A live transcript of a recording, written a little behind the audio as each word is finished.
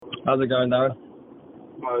How's it going, Darren?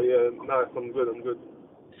 Oh yeah, nice. I'm good. I'm good.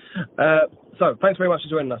 So, thanks very much for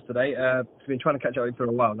joining us today. We've been trying to catch up with you for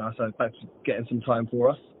a while now, so thanks for getting some time for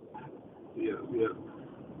us. Yeah, yeah.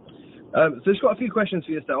 So, just got a few questions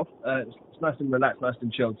for yourself. It's nice and relaxed, nice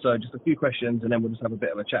and chilled. So, just a few questions, and then we'll just have a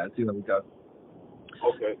bit of a chat and see where we go.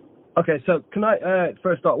 Okay. Okay, so can I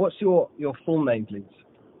first start? What's your full name, please?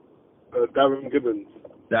 Darren Gibbons.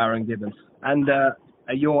 Darren Gibbons. And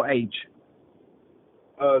your age?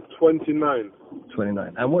 29.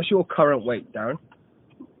 29. And what's your current weight, Darren?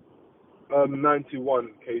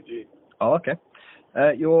 91 kg. Oh, okay.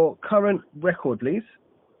 Your current record, please?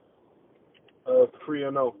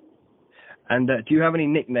 3-0. And do you have any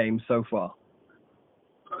nicknames so far?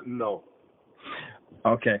 No.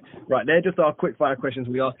 Okay, right. They're just our quick fire questions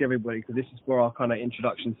we ask everybody because this is for our kind of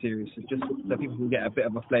introduction series, so just so people can get a bit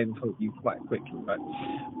of a flavour for you quite quickly, right?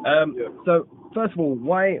 Yeah. So first of all,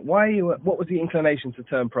 what was the inclination to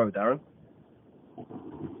turn pro, Darren?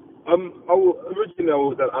 Originally I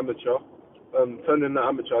was an amateur. Turning an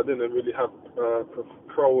amateur, I didn't really have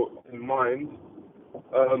pro in mind.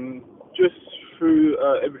 Just through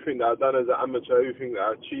everything that I've done as an amateur, everything that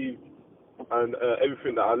I achieved, and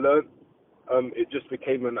everything that I learned. It just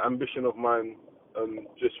became an ambition of mine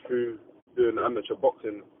just through doing amateur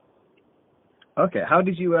boxing. Okay, how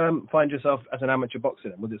did you find yourself as an amateur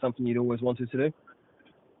boxer? Was it something you'd always wanted to do?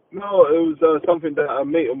 No, it was something that a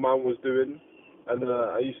mate of mine was doing, and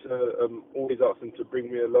I used to always ask him to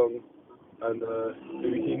bring me along, and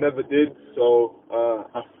he never did, so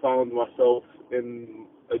I found myself in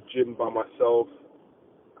a gym by myself,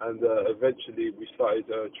 and eventually we started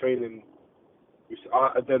training.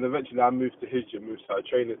 Then eventually I moved to his gym, we started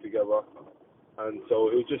training together, and so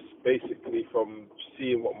it was just basically from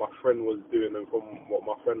seeing what my friend was doing and from what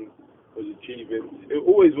my friend was achieving. It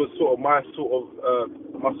always was sort of my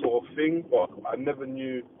sort of thing, but I never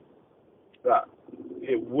knew that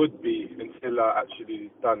it would be until I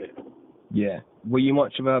actually done it. Yeah. Were you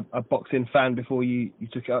much of a boxing fan before you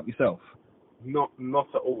took it up yourself? Not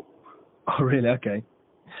at all. Oh, really? Okay.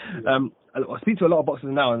 Yeah. I speak to a lot of boxers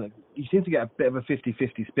now, and you seem to get a bit of a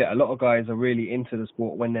 50-50 split. A lot of guys are really into the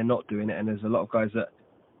sport when they're not doing it, and there's a lot of guys that,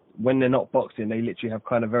 when they're not boxing, they literally have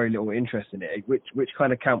kind of very little interest in it. Which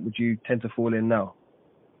kind of camp would you tend to fall in now?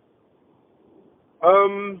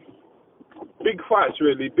 Big fights,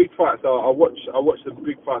 really. Big fights. I watch the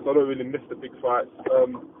big fights. I don't really miss the big fights.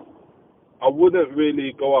 I wouldn't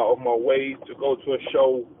really go out of my way to go to a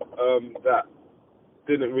show that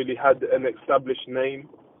didn't really have an established name.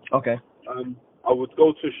 Okay. I would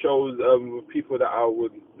go to shows with people that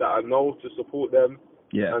I know to support them.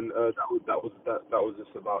 Yeah. And that was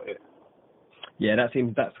just about it. Yeah,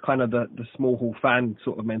 that's kind of the small hall fan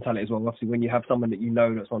sort of mentality as well. Obviously, when you have someone that you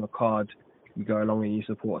know that's on a card, you go along and you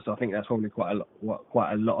support. So I think that's probably quite a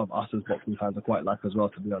lot of us as boxing fans are quite like as well,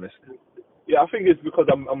 to be honest. Yeah, I think it's because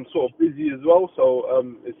I'm sort of busy as well, so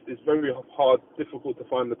it's very difficult to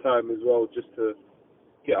find the time as well just to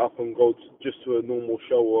get up and go just to a normal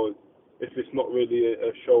show, or if it's not really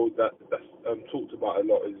a show that's talked about a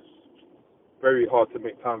lot, it's very hard to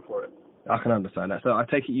make time for it. I can understand that. So I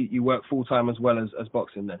take it you work full time as well as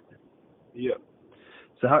boxing then? Yeah.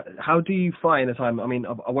 So how do you find the time, I mean,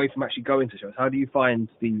 away from actually going to shows, how do you find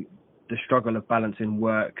the struggle of balancing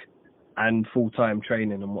work and full-time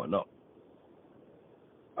training and whatnot?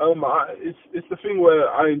 It's the thing where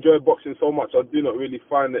I enjoy boxing so much, I do not really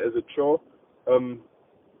find it as a chore.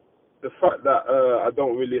 The fact that I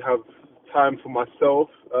don't really have time for myself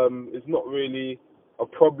is not really a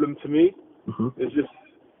problem to me. Mm-hmm.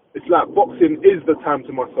 It's like boxing is the time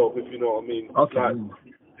to myself, if you know what I mean. Okay.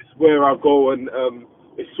 It's where I go, and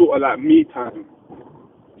it's sort of like me time.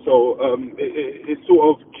 So it sort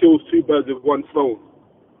of kills two birds with one stone.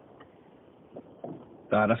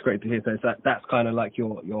 That's great to hear. So that's kind of like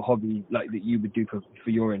your hobby, like that you would do for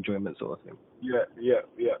your enjoyment sort of thing. Yeah.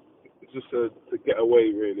 It's just to get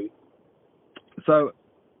away, really. So,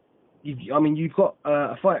 you've got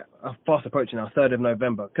a fight fast approaching now, 3rd of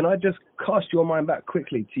November. Can I just cast your mind back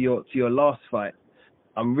quickly to your last fight?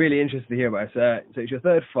 I'm really interested to hear about it. So it's your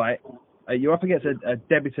 3rd fight. You're up against a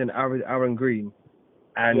debutant, Aaron Green,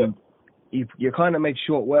 and you kind of made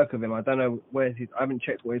short work of him. I don't know I haven't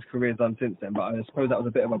checked what his career's done since then, but I suppose that was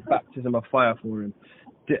a bit of a baptism of fire for him.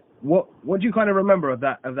 What do you kind of remember of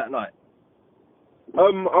that night? I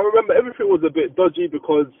remember everything was a bit dodgy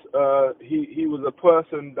because he was a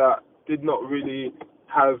person that did not really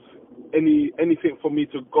have anything for me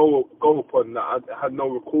to go upon. I had no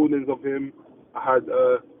recordings of him. I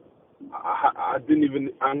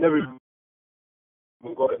never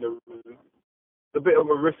even got in the room. It was a bit of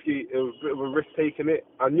a risk taking it.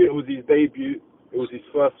 I knew it was his debut, It was his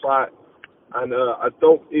first fight, and I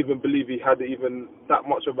don't even believe he had even that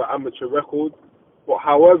much of an amateur record. But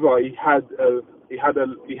however, he had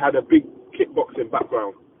a big kickboxing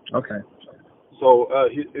background. Okay. So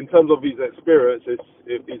in terms of his experience, his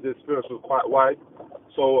experience was quite wide.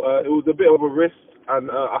 So it was a bit of a risk,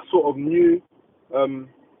 and I sort of knew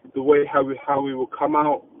the way how we would come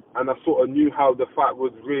out, and I sort of knew how the fight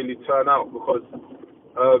would really turn out, because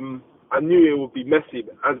I knew it would be messy.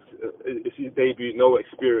 As it's his debut, no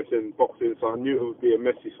experience in boxing, so I knew it would be a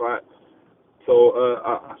messy fight. So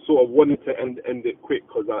I sort of wanted to end it quick,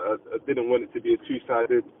 because I didn't want it to be a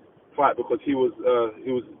two-sided fight, because he was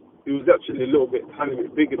actually a little bit, tiny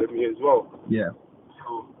bit bigger than me as well. Yeah.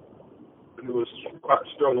 So he was quite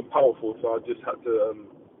strong and powerful. So I just had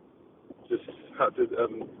to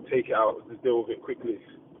take it out and deal with it quickly.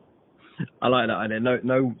 I like that idea.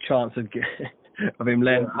 No chance of of him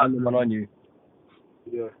landing one on you.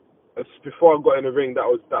 Yeah. Before I got in the ring, that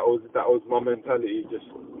was my mentality. Just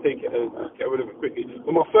take it and just get rid of it quickly.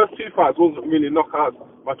 But my first two fights wasn't really knockouts.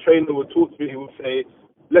 My trainer would talk to me. He would say,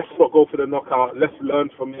 "Let's not go for the knockout. Let's learn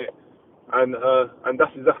from it." And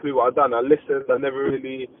that's exactly what I done. I listened. I never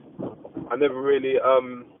really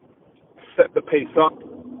set the pace up.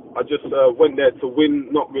 I just went there to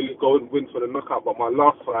win, not really go and win for the knockout. But my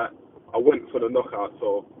last fight, I went for the knockout.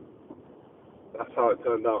 So that's how it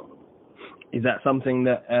turned out. Is that something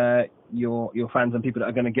that your fans and people that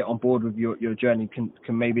are going to get on board with your journey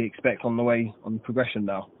can maybe expect on the progression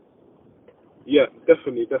now? Yeah,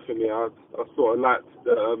 definitely. I sort of liked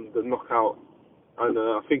the knockout, and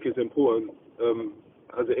I think it's important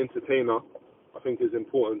as an entertainer. I think it's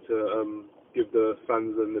important to give the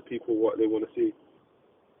fans and the people what they want to see.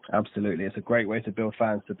 Absolutely, it's a great way to build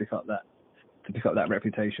fans, to pick up that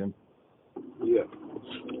reputation. Yeah.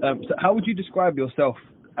 So how would you describe yourself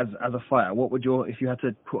as a fighter? What would if you had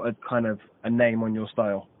to put a kind of a name on your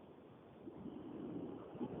style?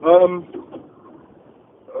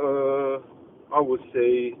 I would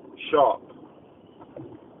say sharp.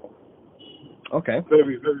 Okay.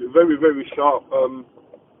 Very, very, very, very sharp.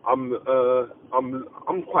 I'm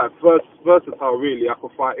quite versatile, really. I can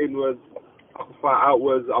fight inwards, I can fight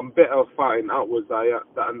outwards. I'm better fighting outwards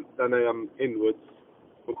than I am inwards,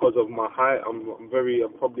 because of my height. I'm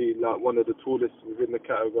probably like one of the tallest within the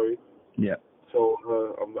category. Yeah. So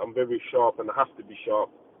I'm very sharp, and I have to be sharp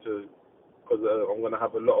because I'm gonna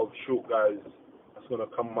have a lot of short guys that's gonna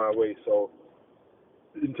come my way. So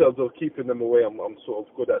in terms of keeping them away, I'm sort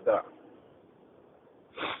of good at that.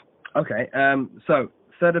 Okay. So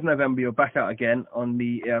 3rd of November, you're back out again on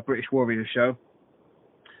the British Warriors show.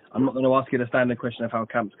 I'm not going to ask you the standard question of how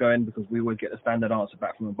camp's going, because we would get the standard answer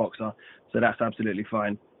back from a boxer, so that's absolutely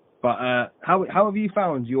fine. But how have you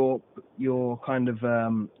found your kind of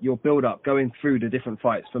your build up going through the different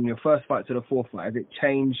fights, from your first fight to the 4th fight? Has it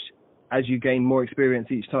changed as you gain more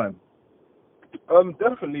experience each time?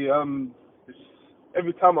 Definitely.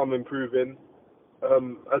 Every time I'm improving.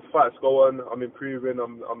 As fights go on, I'm improving.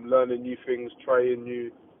 I'm learning new things, trying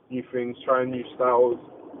new things, trying new styles,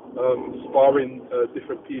 sparring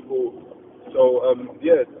different people. So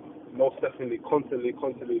yeah, most definitely,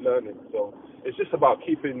 constantly learning. So it's just about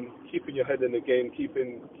keeping your head in the game,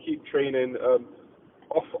 keep training.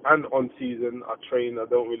 Off and on season, I train. I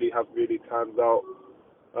don't really have times out.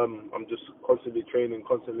 I'm just constantly training,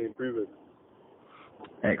 constantly improving.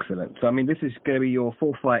 Excellent. So, I mean, this is going to be your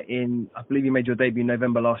 4th fight in, I believe you made your debut in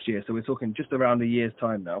November last year, so we're talking just around a year's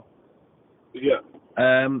time now. Yeah.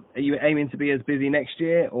 Are you aiming to be as busy next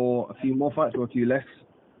year, or a few more fights, or a few less?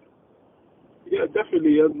 Yeah,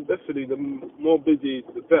 definitely. Definitely. The more busy,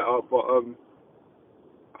 the better. But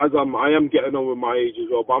I am getting on with my age as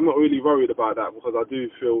well. But I'm not really worried about that, because I do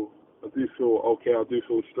feel okay. I do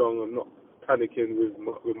feel strong. I'm not panicking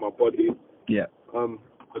with my body. Yeah.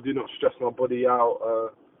 I do not stress my body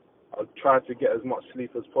out. I try to get as much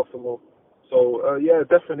sleep as possible. So yeah,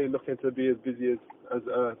 definitely looking to be as busy as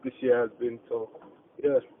this year has been. So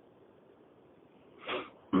yeah.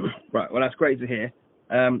 Right. Well, that's great to hear.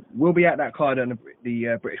 We'll be at that card on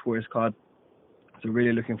the British Warriors card, so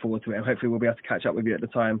really looking forward to it. And hopefully we'll be able to catch up with you at the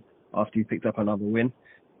time after you picked up another win.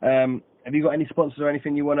 Have you got any sponsors or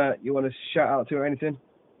anything you wanna shout out to or anything?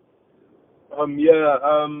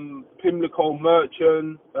 Pimlico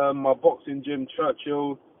Merchant, my boxing gym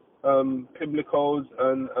Churchill, Pimlico's,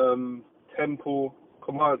 and Temple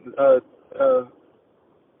Commando.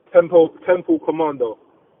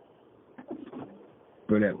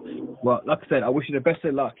 Brilliant. Well, like I said, I wish you the best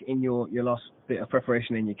of luck in your last bit of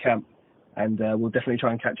preparation in your camp, and we'll definitely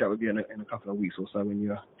try and catch up with you in a couple of weeks or so when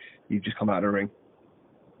you've just come out of the ring.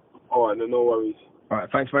 All right, no worries. All right,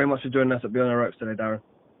 thanks very much for joining us at Beyond the Ropes today, Darren.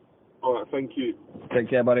 All right, thank you. Take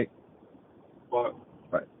care, buddy. Bye.